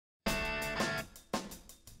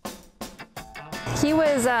He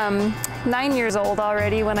was 9 years old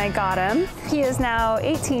already when I got him. He is now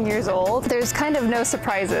 18 years old. There's kind of no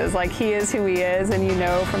surprises, like he is who he is and you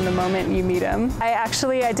know from the moment you meet him.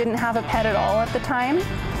 I didn't have a pet at all at the time.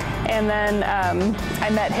 And then I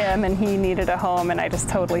met him and he needed a home and I just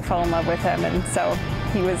totally fell in love with him. And so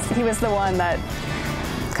he was the one that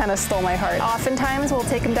kind of stole my heart. Oftentimes we'll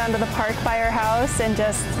take him down to the park by our house and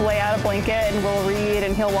just lay out a blanket and we'll read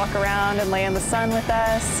and he'll walk around and lay in the sun with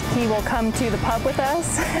us. He will come to the pub with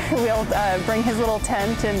us. We'll bring his little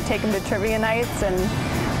tent and take him to trivia nights, and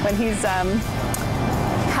when he's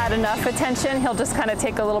had enough attention, he'll just kind of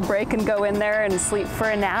take a little break and go in there and sleep for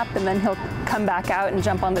a nap, and then he'll come back out and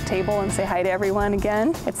jump on the table and say hi to everyone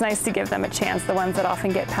again. It's nice to give them a chance, the ones that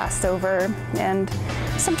often get passed over, and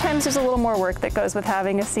sometimes there's a little more work that goes with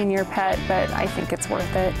having a senior pet, but I think it's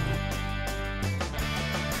worth it.